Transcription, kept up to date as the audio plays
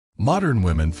Modern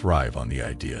women thrive on the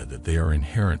idea that they are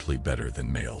inherently better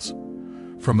than males.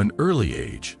 From an early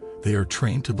age, they are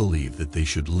trained to believe that they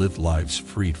should live lives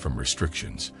freed from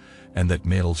restrictions, and that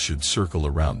males should circle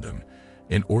around them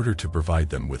in order to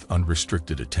provide them with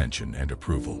unrestricted attention and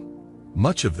approval.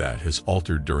 Much of that has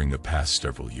altered during the past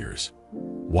several years.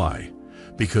 Why?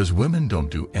 Because women don't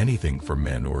do anything for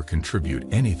men or contribute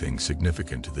anything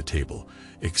significant to the table,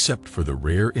 except for the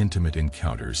rare intimate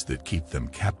encounters that keep them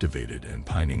captivated and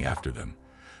pining after them.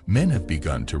 Men have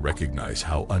begun to recognize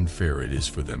how unfair it is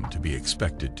for them to be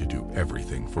expected to do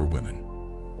everything for women.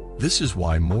 This is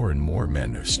why more and more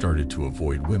men have started to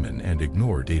avoid women and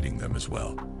ignore dating them as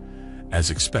well. As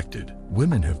expected,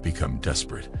 women have become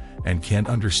desperate and can't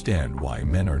understand why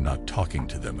men are not talking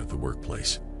to them at the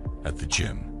workplace, at the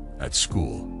gym, at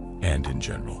school, and in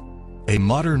general. A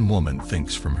modern woman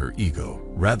thinks from her ego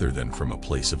rather than from a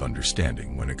place of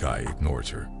understanding when a guy ignores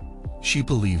her. She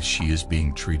believes she is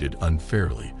being treated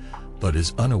unfairly, but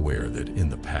is unaware that in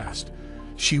the past,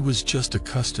 she was just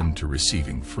accustomed to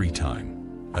receiving free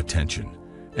time, attention,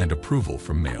 and approval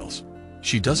from males.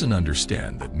 She doesn't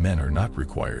understand that men are not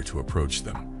required to approach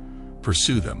them,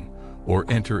 pursue them, or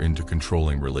enter into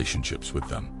controlling relationships with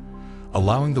them.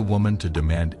 Allowing the woman to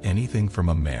demand anything from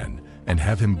a man and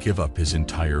have him give up his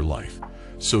entire life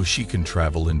so she can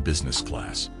travel in business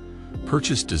class,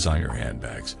 purchase designer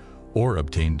handbags, or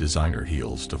obtain designer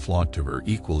heels to flaunt to her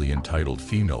equally entitled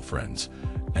female friends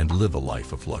and live a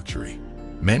life of luxury.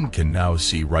 Men can now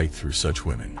see right through such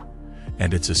women,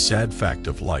 and it's a sad fact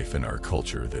of life in our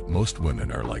culture that most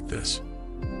women are like this.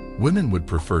 Women would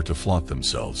prefer to flaunt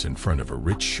themselves in front of a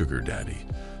rich sugar daddy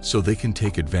so they can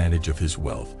take advantage of his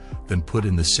wealth than put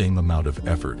in the same amount of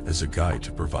effort as a guy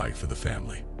to provide for the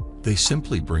family. They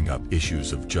simply bring up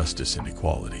issues of justice and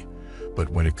equality, but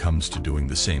when it comes to doing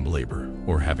the same labor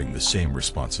or having the same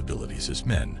responsibilities as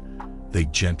men, they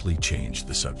gently change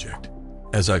the subject.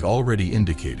 As I've already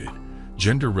indicated,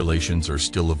 gender relations are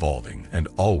still evolving and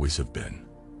always have been.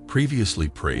 Previously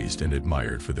praised and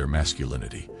admired for their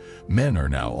masculinity, men are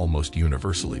now almost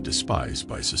universally despised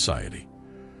by society.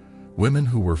 Women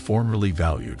who were formerly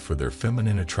valued for their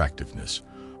feminine attractiveness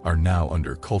are now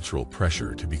under cultural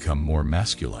pressure to become more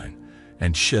masculine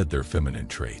and shed their feminine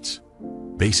traits.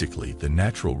 Basically, the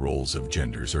natural roles of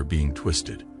genders are being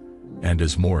twisted, and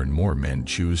as more and more men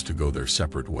choose to go their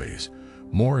separate ways,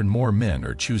 more and more men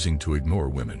are choosing to ignore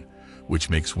women, which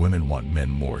makes women want men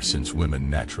more since women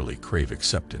naturally crave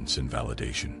acceptance and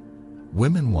validation.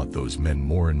 Women want those men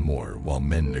more and more while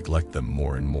men neglect them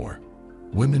more and more.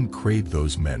 Women crave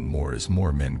those men more as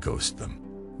more men ghost them.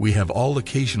 We have all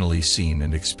occasionally seen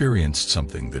and experienced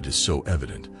something that is so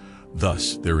evident,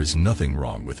 thus there is nothing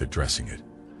wrong with addressing it.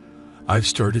 I've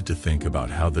started to think about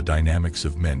how the dynamics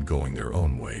of men going their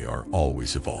own way are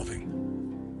always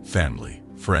evolving. Family,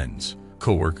 friends,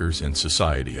 co-workers, and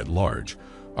society at large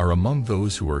are among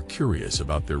those who are curious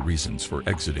about their reasons for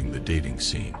exiting the dating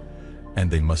scene, and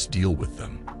they must deal with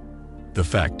them. The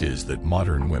fact is that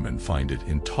modern women find it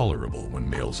intolerable when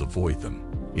males avoid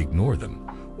them, ignore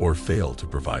them, or fail to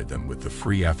provide them with the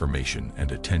free affirmation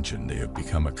and attention they have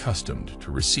become accustomed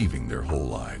to receiving their whole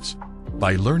lives.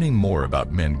 By learning more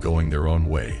about men going their own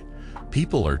way,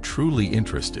 people are truly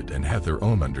interested and have their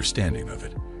own understanding of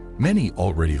it. Many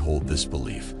already hold this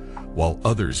belief, while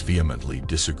others vehemently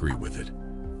disagree with it.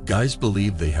 Guys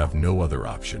believe they have no other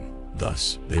option.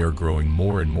 Thus, they are growing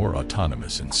more and more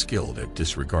autonomous and skilled at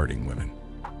disregarding women.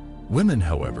 Women,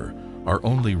 however, are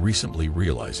only recently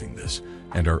realizing this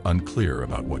and are unclear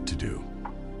about what to do.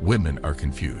 Women are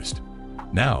confused.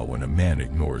 Now, when a man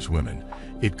ignores women,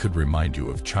 it could remind you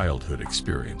of childhood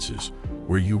experiences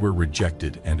where you were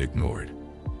rejected and ignored.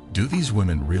 Do these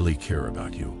women really care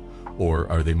about you,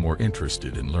 or are they more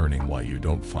interested in learning why you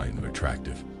don't find them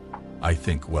attractive? I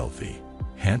think wealthy,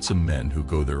 handsome men who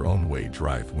go their own way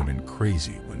drive women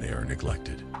crazy when they are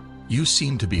neglected. You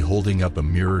seem to be holding up a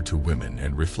mirror to women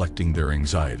and reflecting their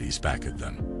anxieties back at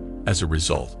them. As a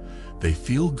result, they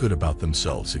feel good about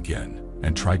themselves again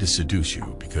and try to seduce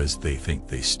you because they think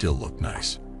they still look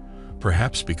nice.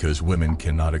 Perhaps because women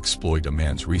cannot exploit a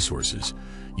man's resources,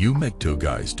 you mgtow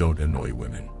guys don't annoy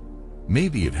women.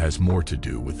 Maybe it has more to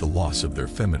do with the loss of their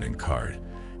feminine card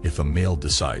if a male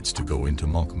decides to go into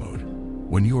monk mode.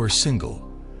 When you are single,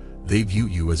 they view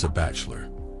you as a bachelor,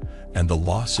 and the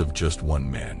loss of just one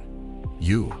man,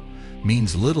 you,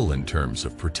 means little in terms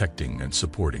of protecting and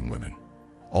supporting women.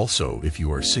 Also, if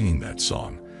you are singing that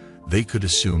song, they could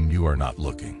assume you are not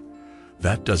looking.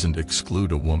 That doesn't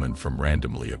exclude a woman from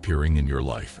randomly appearing in your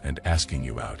life and asking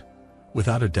you out.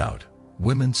 Without a doubt,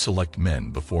 women select men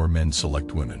before men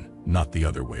select women, not the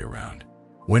other way around.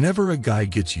 Whenever a guy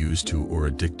gets used to or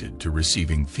addicted to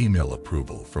receiving female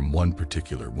approval from one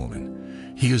particular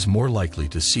woman, he is more likely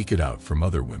to seek it out from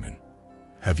other women.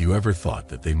 Have you ever thought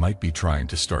that they might be trying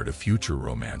to start a future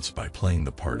romance by playing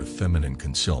the part of feminine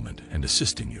concealment and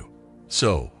assisting you?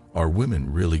 So, are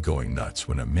women really going nuts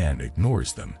when a man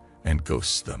ignores them and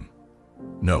ghosts them?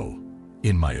 No,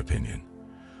 in my opinion.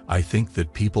 I think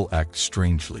that people act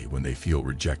strangely when they feel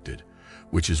rejected,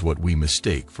 which is what we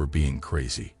mistake for being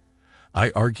crazy.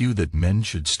 I argue that men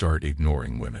should start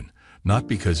ignoring women, not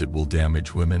because it will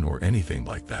damage women or anything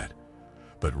like that,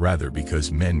 but rather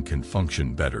because men can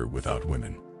function better without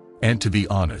women. And to be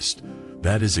honest,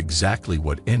 that is exactly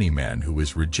what any man who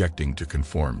is rejecting to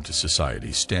conform to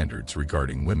society's standards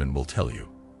regarding women will tell you.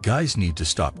 Guys need to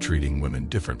stop treating women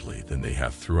differently than they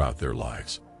have throughout their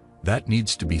lives. That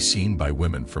needs to be seen by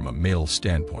women from a male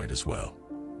standpoint as well.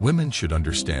 Women should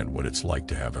understand what it's like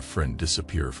to have a friend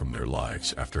disappear from their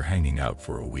lives after hanging out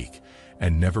for a week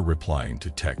and never replying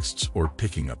to texts or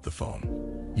picking up the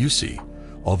phone. You see,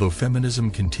 although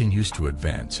feminism continues to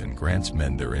advance and grants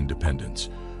men their independence,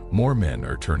 more men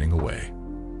are turning away.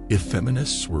 If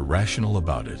feminists were rational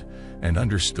about it and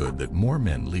understood that more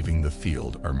men leaving the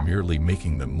field are merely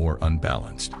making them more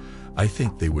unbalanced, I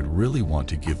think they would really want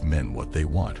to give men what they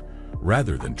want,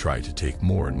 rather than try to take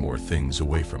more and more things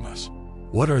away from us.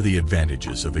 What are the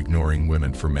advantages of ignoring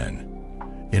women for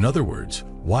men? In other words,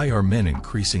 why are men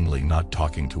increasingly not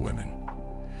talking to women?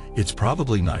 It's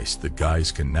probably nice that guys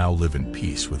can now live in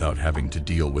peace without having to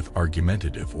deal with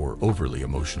argumentative or overly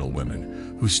emotional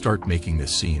women who start making a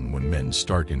scene when men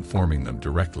start informing them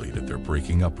directly that they're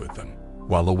breaking up with them.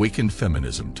 While awakened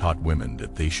feminism taught women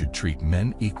that they should treat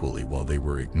men equally while they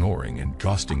were ignoring and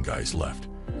ghosting guys left,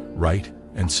 right,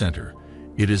 and center,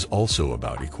 it is also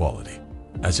about equality,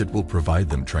 as it will provide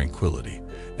them tranquility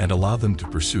and allow them to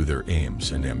pursue their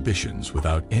aims and ambitions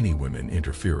without any women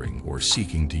interfering or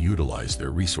seeking to utilize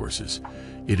their resources.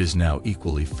 It is now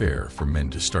equally fair for men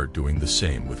to start doing the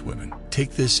same with women.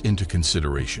 Take this into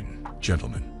consideration,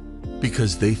 gentlemen.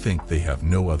 Because they think they have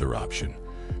no other option,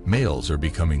 males are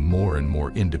becoming more and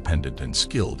more independent and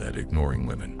skilled at ignoring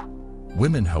women.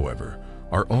 Women, however,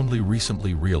 are only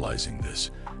recently realizing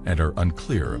this and are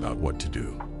unclear about what to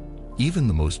do. Even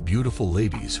the most beautiful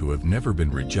ladies who have never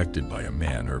been rejected by a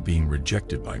man are being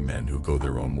rejected by men who go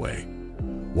their own way.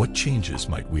 What changes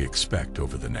might we expect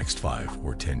over the next 5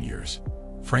 or 10 years?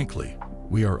 Frankly,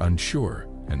 we are unsure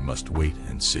and must wait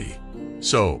and see.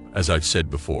 So, as I've said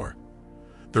before,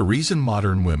 the reason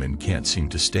modern women can't seem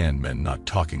to stand men not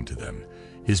talking to them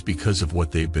is because of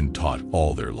what they've been taught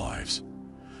all their lives.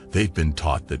 They've been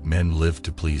taught that men live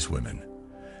to please women,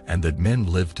 and that men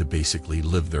live to basically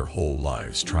live their whole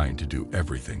lives trying to do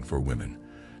everything for women,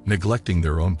 neglecting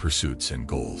their own pursuits and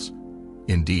goals.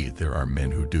 Indeed, there are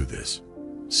men who do this.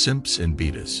 Simps and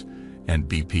betas, and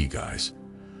BP guys.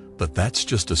 But that's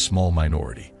just a small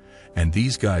minority, and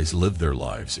these guys live their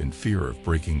lives in fear of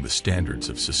breaking the standards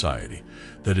of society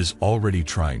that is already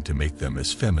trying to make them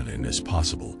as feminine as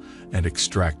possible and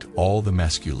extract all the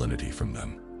masculinity from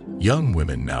them. Young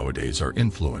women nowadays are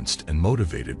influenced and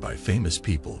motivated by famous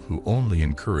people who only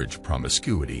encourage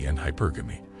promiscuity and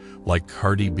hypergamy, like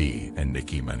Cardi B and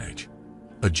Nicki Minaj.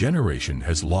 A generation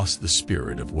has lost the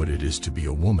spirit of what it is to be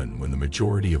a woman when the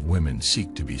majority of women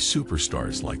seek to be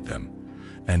superstars like them,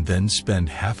 and then spend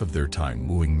half of their time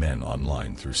wooing men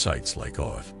online through sites like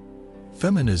OF.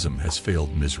 Feminism has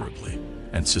failed miserably,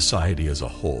 and society as a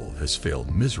whole has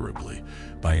failed miserably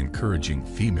by encouraging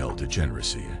female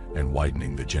degeneracy and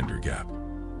widening the gender gap.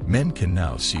 Men can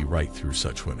now see right through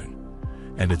such women,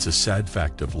 and it's a sad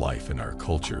fact of life in our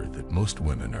culture that most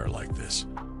women are like this.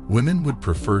 Women would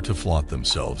prefer to flaunt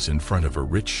themselves in front of a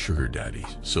rich sugar daddy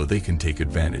so they can take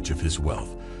advantage of his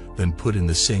wealth than put in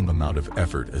the same amount of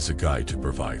effort as a guy to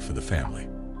provide for the family.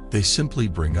 They simply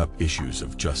bring up issues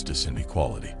of justice and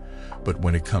equality, but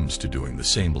when it comes to doing the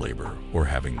same labor or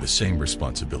having the same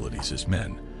responsibilities as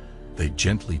men, they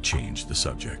gently change the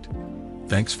subject.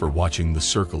 Thanks for watching The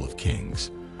Circle of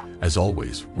Kings. As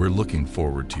always, we're looking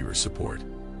forward to your support.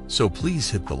 So please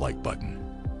hit the like button,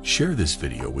 share this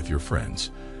video with your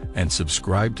friends, and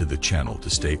subscribe to the channel to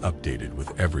stay updated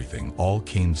with everything all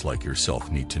kings like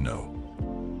yourself need to know.